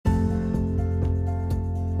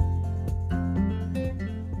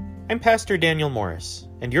I'm Pastor Daniel Morris,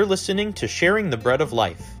 and you're listening to Sharing the Bread of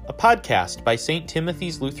Life, a podcast by St.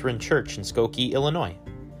 Timothy's Lutheran Church in Skokie, Illinois.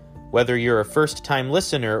 Whether you're a first-time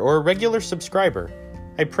listener or a regular subscriber,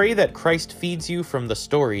 I pray that Christ feeds you from the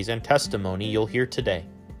stories and testimony you'll hear today.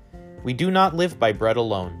 We do not live by bread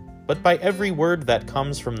alone, but by every word that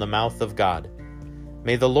comes from the mouth of God.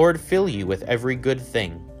 May the Lord fill you with every good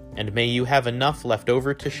thing, and may you have enough left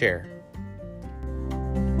over to share.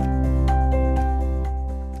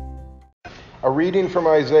 A reading from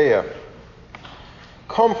Isaiah.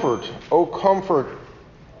 Comfort, O comfort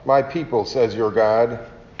my people, says your God.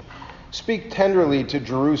 Speak tenderly to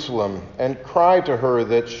Jerusalem and cry to her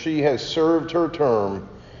that she has served her term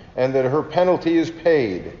and that her penalty is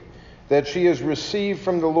paid, that she has received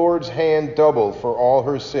from the Lord's hand double for all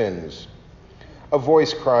her sins. A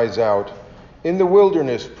voice cries out, "In the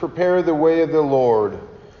wilderness prepare the way of the Lord.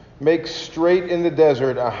 Make straight in the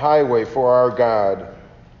desert a highway for our God.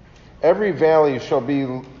 Every valley shall be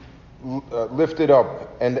lifted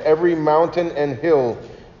up, and every mountain and hill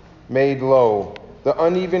made low. The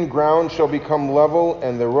uneven ground shall become level,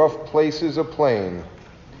 and the rough places a plain.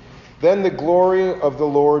 Then the glory of the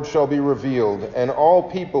Lord shall be revealed, and all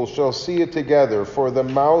people shall see it together, for the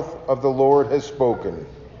mouth of the Lord has spoken."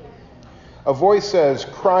 A voice says,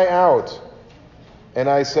 "Cry out." And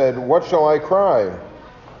I said, "What shall I cry?"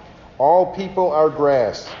 All people are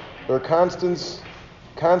grass. Their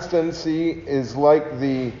constancy is like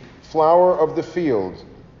the flower of the field.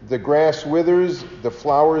 The grass withers, the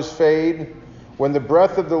flowers fade. When the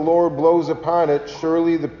breath of the Lord blows upon it,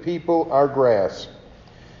 surely the people are grass.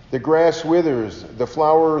 The grass withers, the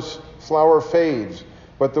flower fades,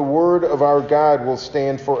 but the word of our God will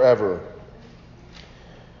stand forever.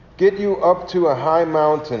 Get you up to a high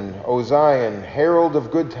mountain, O Zion, herald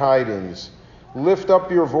of good tidings. Lift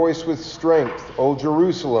up your voice with strength, O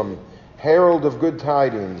Jerusalem, herald of good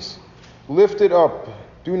tidings. Lift it up,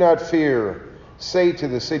 do not fear. Say to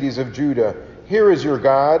the cities of Judah, "Here is your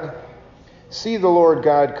God." See, the Lord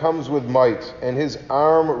God comes with might, and his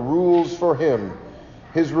arm rules for him.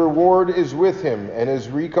 His reward is with him, and his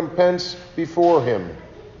recompense before him.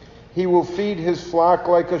 He will feed his flock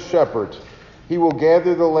like a shepherd. He will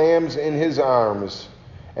gather the lambs in his arms,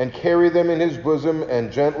 and carry them in his bosom,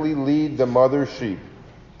 and gently lead the mother sheep.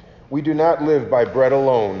 We do not live by bread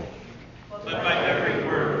alone, but by every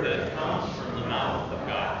word that comes from the mouth of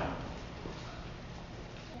God.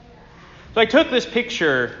 So I took this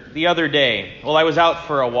picture the other day while I was out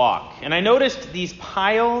for a walk, and I noticed these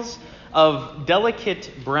piles of delicate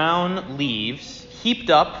brown leaves heaped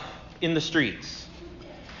up in the streets.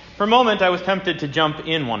 For a moment, I was tempted to jump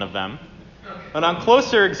in one of them, but on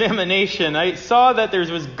closer examination, I saw that there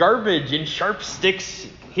was garbage and sharp sticks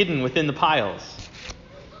hidden within the piles.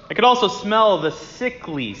 I could also smell the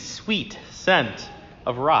sickly, sweet scent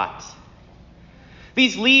of rot.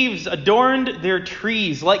 These leaves adorned their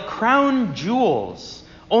trees like crown jewels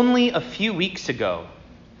only a few weeks ago.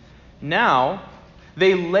 Now,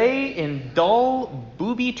 they lay in dull,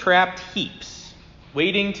 booby-trapped heaps,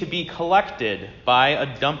 waiting to be collected by a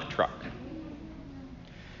dump truck.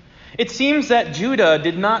 It seems that Judah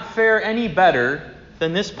did not fare any better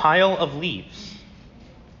than this pile of leaves.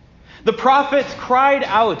 The prophets cried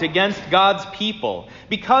out against God's people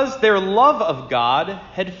because their love of God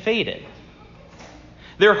had faded.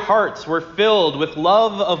 Their hearts were filled with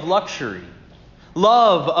love of luxury,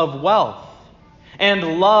 love of wealth,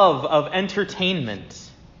 and love of entertainment.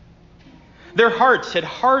 Their hearts had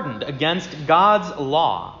hardened against God's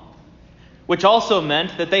law, which also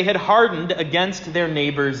meant that they had hardened against their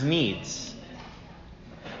neighbor's needs.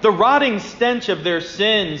 The rotting stench of their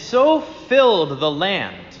sin so filled the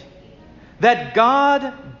land that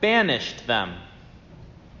God banished them.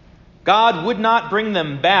 God would not bring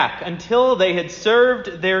them back until they had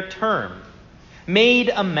served their term, made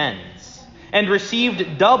amends, and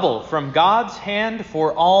received double from God's hand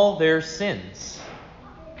for all their sins.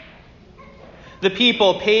 The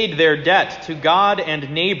people paid their debt to God and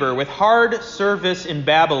neighbor with hard service in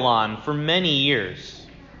Babylon for many years.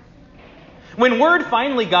 When word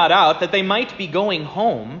finally got out that they might be going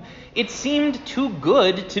home, it seemed too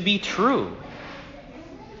good to be true.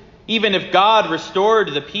 Even if God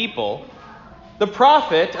restored the people, the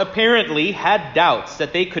prophet apparently had doubts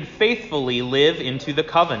that they could faithfully live into the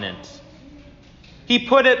covenant. He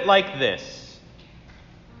put it like this: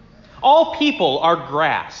 all people are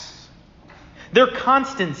grass. Their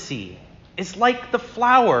constancy is like the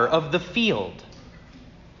flower of the field.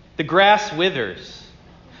 The grass withers.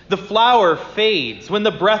 The flower fades when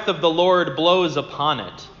the breath of the Lord blows upon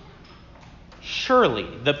it. Surely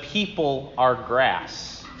the people are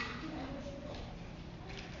grass.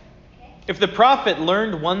 If the prophet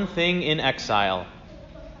learned one thing in exile,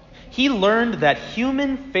 he learned that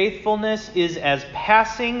human faithfulness is as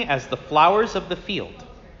passing as the flowers of the field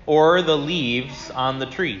or the leaves on the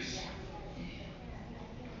trees.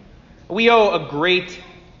 We owe a great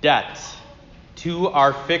debt to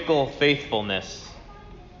our fickle faithfulness.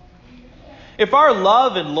 If our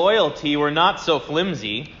love and loyalty were not so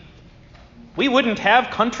flimsy, we wouldn't have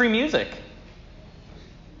country music.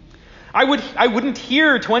 I wouldn't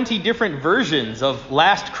hear 20 different versions of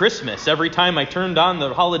Last Christmas every time I turned on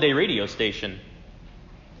the holiday radio station.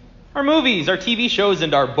 Our movies, our TV shows,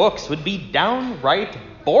 and our books would be downright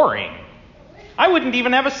boring. I wouldn't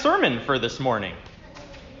even have a sermon for this morning.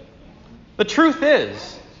 The truth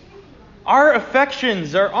is, our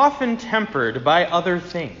affections are often tempered by other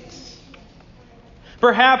things.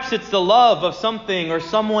 Perhaps it's the love of something or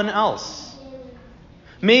someone else.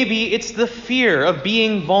 Maybe it's the fear of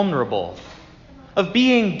being vulnerable, of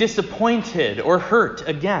being disappointed or hurt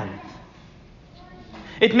again.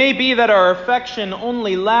 It may be that our affection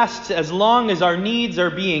only lasts as long as our needs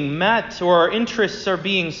are being met or our interests are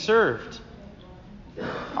being served.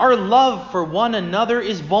 Our love for one another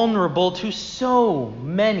is vulnerable to so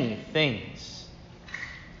many things.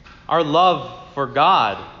 Our love for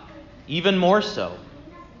God, even more so.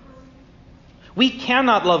 We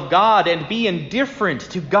cannot love God and be indifferent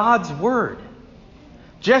to God's word,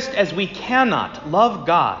 just as we cannot love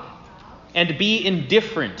God and be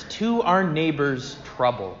indifferent to our neighbor's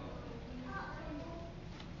trouble.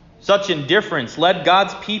 Such indifference led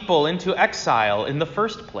God's people into exile in the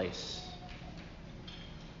first place.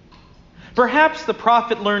 Perhaps the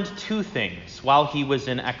prophet learned two things while he was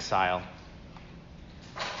in exile.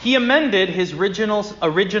 He amended his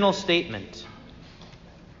original statement.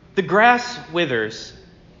 The grass withers,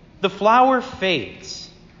 the flower fades,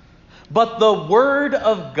 but the word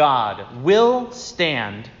of God will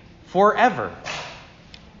stand forever.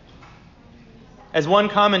 As one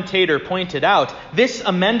commentator pointed out, this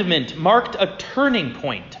amendment marked a turning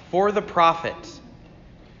point for the prophet.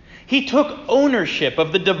 He took ownership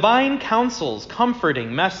of the divine counsel's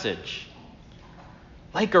comforting message.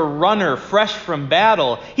 Like a runner fresh from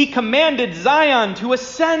battle, he commanded Zion to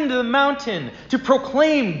ascend the mountain to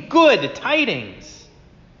proclaim good tidings.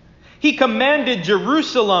 He commanded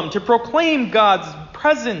Jerusalem to proclaim God's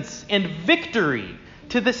presence and victory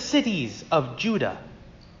to the cities of Judah.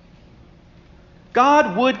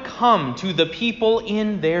 God would come to the people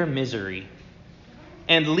in their misery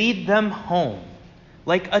and lead them home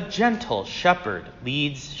like a gentle shepherd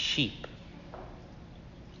leads sheep.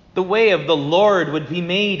 The way of the Lord would be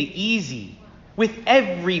made easy, with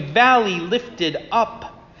every valley lifted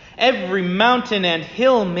up, every mountain and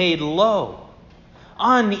hill made low,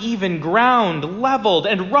 uneven ground leveled,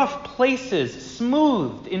 and rough places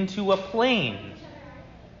smoothed into a plain.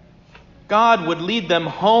 God would lead them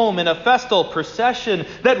home in a festal procession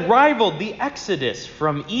that rivaled the Exodus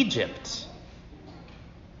from Egypt.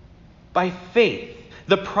 By faith,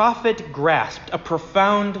 the prophet grasped a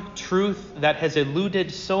profound truth that has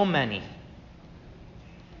eluded so many.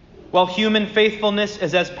 While human faithfulness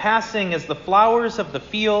is as passing as the flowers of the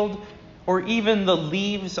field or even the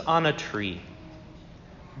leaves on a tree,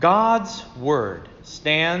 God's word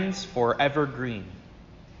stands forever green.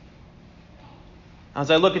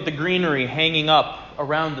 As I look at the greenery hanging up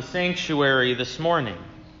around the sanctuary this morning,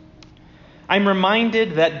 I'm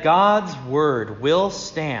reminded that God's word will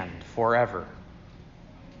stand forever.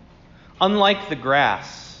 Unlike the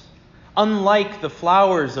grass, unlike the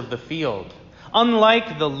flowers of the field,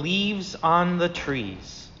 unlike the leaves on the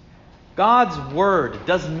trees, God's word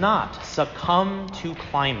does not succumb to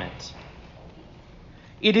climate.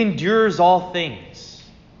 It endures all things,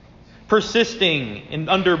 persisting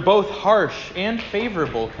under both harsh and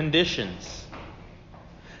favorable conditions.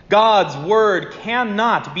 God's word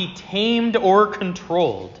cannot be tamed or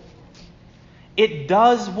controlled. It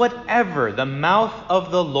does whatever the mouth of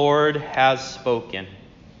the Lord has spoken.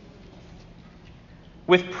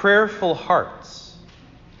 With prayerful hearts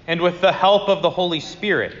and with the help of the Holy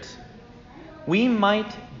Spirit, we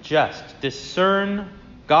might just discern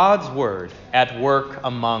God's word at work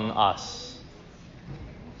among us.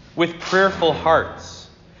 With prayerful hearts,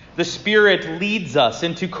 the Spirit leads us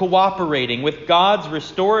into cooperating with God's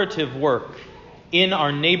restorative work in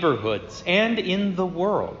our neighborhoods and in the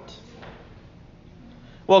world.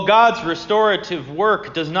 While God's restorative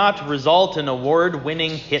work does not result in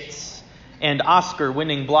award-winning hits and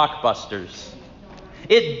Oscar-winning blockbusters,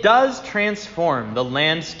 it does transform the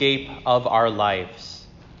landscape of our lives.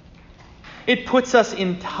 It puts us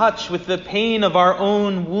in touch with the pain of our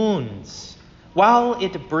own wounds, while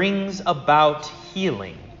it brings about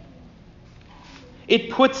healing.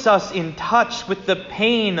 It puts us in touch with the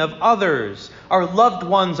pain of others, our loved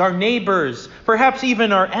ones, our neighbors, perhaps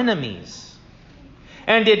even our enemies.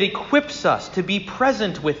 And it equips us to be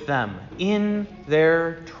present with them in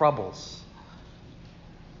their troubles.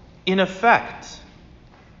 In effect,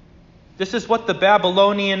 this is what the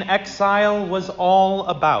Babylonian exile was all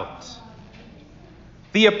about.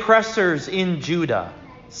 The oppressors in Judah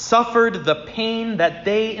suffered the pain that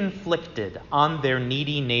they inflicted on their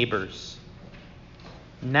needy neighbors.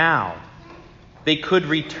 Now, they could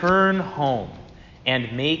return home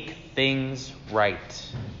and make things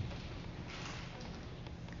right.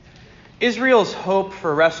 Israel's hope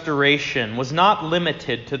for restoration was not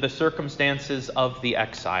limited to the circumstances of the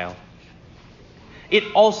exile. It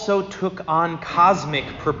also took on cosmic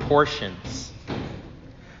proportions.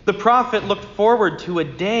 The prophet looked forward to a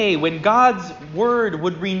day when God's word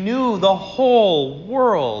would renew the whole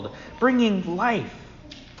world, bringing life.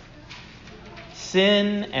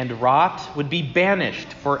 Sin and rot would be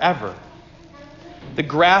banished forever. The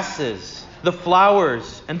grasses, the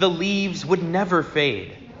flowers, and the leaves would never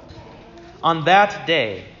fade. On that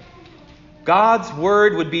day, God's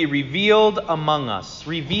word would be revealed among us,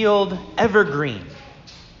 revealed evergreen,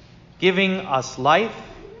 giving us life,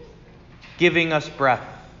 giving us breath,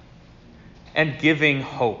 and giving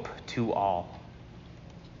hope to all.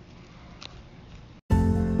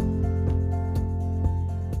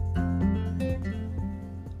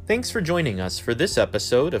 Thanks for joining us for this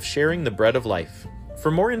episode of Sharing the Bread of Life. For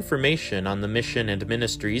more information on the mission and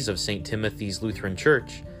ministries of St. Timothy's Lutheran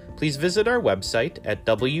Church, please visit our website at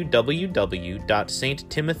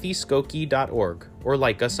www.sttimothyskokie.org or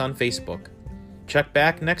like us on Facebook. Check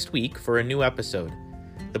back next week for a new episode.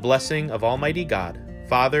 The blessing of Almighty God,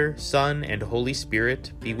 Father, Son, and Holy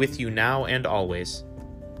Spirit be with you now and always.